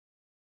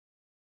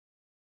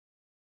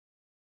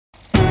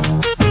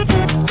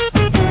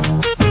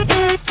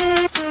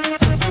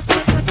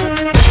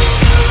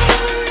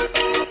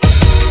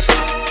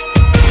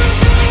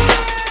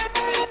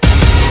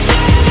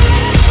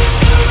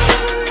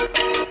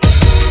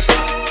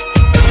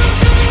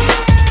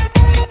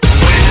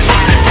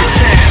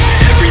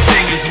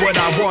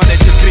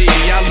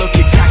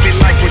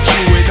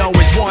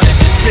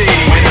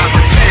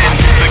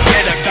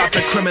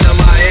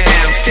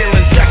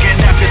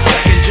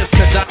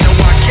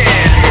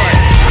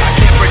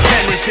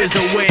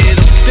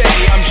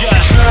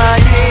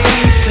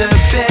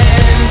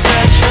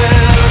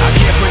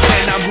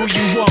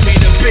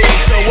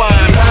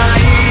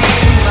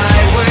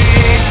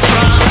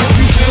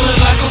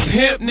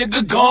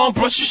on,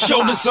 brush your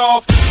shoulders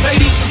off.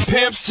 Ladies is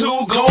pimps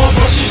too, go on,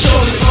 brush your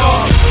shoulders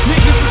off.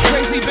 Niggas is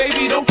crazy,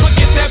 baby, don't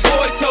forget that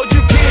boy told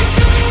you get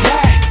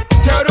that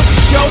dirt off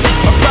your shoulders.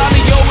 I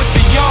probably owe it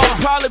to y'all,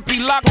 probably be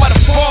locked by the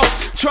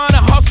force. Trying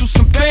to hustle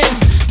some things,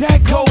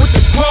 that go with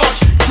the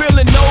Porsche.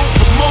 Feeling no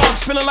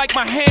remorse, feeling like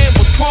my hand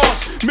was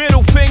forced.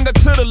 Middle finger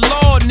to the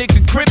law,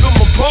 nigga gripping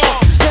my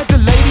balls. Said the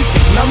ladies,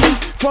 they love me,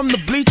 from the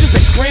bleachers they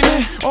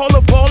screaming. All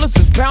the ballers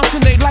is bouncing,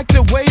 they like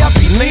the way I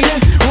be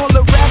leaning. All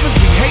the rappers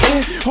be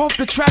hating, off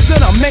the track that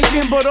I'm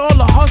making. But all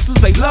the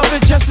hustlers, they love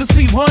it, just to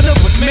see one of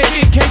us make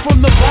it. Came from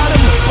the bottom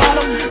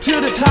to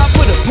the top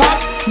of the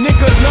pops.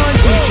 Nigga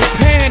London,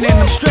 Japan, and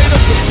I'm straight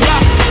up the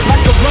block.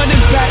 Like a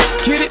running back,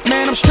 get it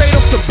man, I'm straight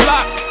off the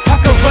block. I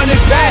can run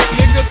it back,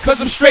 nigga,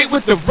 cause I'm straight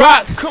with the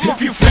rock. Come on.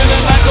 If you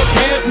feeling like a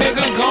pimp,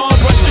 nigga, gone,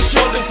 brush your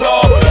shoulders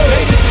off.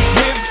 Ladies is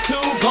pimps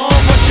too,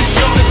 gone, brush your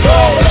shoulders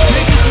off.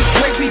 Niggas is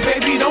crazy,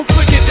 baby, don't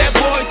forget that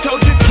boy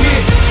told you,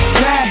 kid.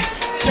 That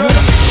dirt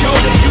up your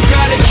shoulder, you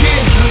gotta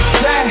get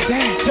that.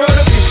 Dirt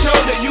up your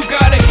shoulder, you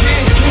gotta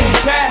get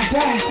that.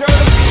 Dirt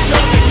up your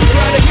shoulder, you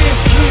gotta get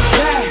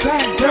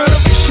that. Dirt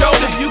up your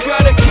shoulder, you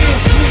gotta get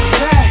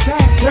that.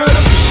 Dirt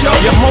up your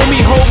shoulder. Your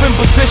homie Hove in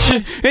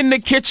position in the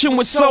kitchen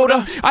with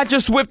soda. I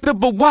just whipped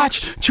up a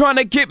watch, trying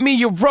to get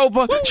me a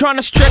Rover, trying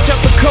to stretch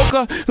up the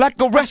coca like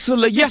a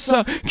wrestler. Yes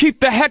sir, keep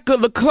the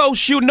heckler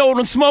close. You know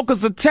them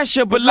smokers will test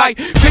you, but like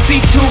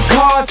 52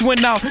 cards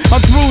went out.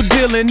 I'm through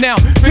dealing now.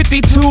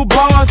 52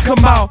 bars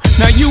come out.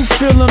 Now you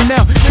feel them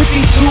now.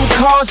 52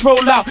 cars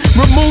roll out.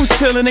 Remove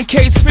ceiling in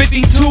case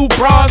 52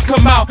 bras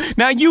come out.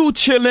 Now you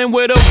chillin'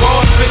 with a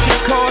boss, bitch.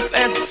 Your cards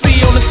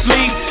FC on the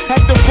sleeve.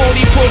 At the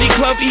 40/40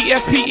 club,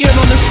 ESPN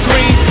on the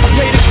screen. I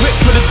play the grip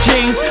for the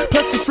jeans,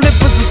 plus the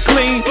slippers is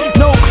clean.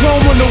 No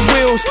chrome on the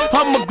wheels,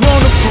 I'm a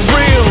grown-up for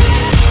real.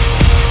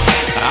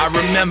 I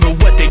remember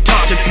what they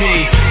taught to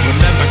me.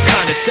 Remember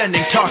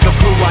condescending talk of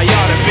who I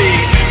ought to be.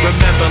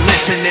 Remember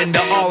listening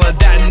to all of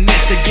that and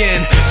this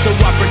again. So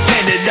I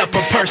pretended up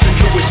a person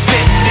who was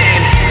fitting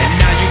in. And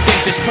now you think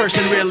this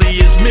person really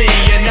is me.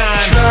 And I'm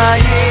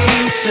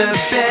trying to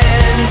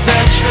bend the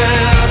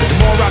truth. The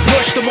more I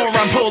push, the more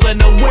I'm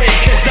pulling away.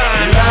 Cause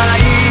I'm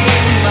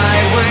lying my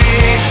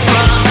way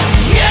from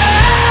you.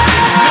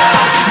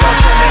 No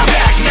turning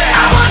back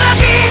now. I wanna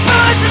be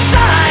pushed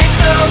aside,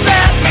 so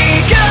let me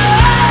go.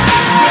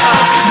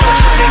 No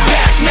turning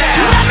back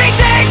now. Let me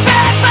take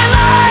back my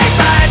life.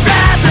 I'd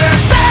rather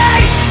play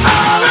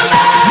all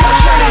alone. No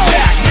turning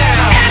back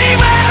now.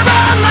 Anywhere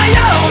on my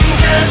own,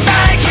 cause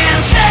I can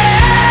say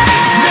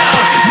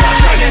No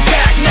turning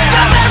back now.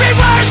 the very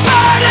worst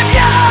part of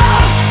you.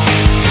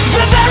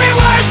 The very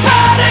worst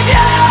part of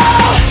you.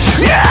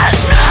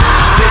 Yes, no.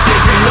 This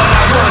isn't what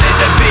I wanted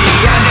to be.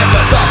 I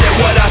never thought that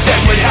what I said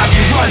would have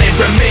you running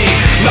from me.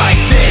 Like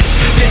this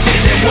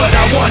isn't what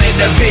I wanted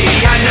to be.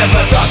 I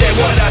never thought that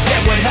what I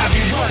said would have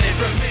you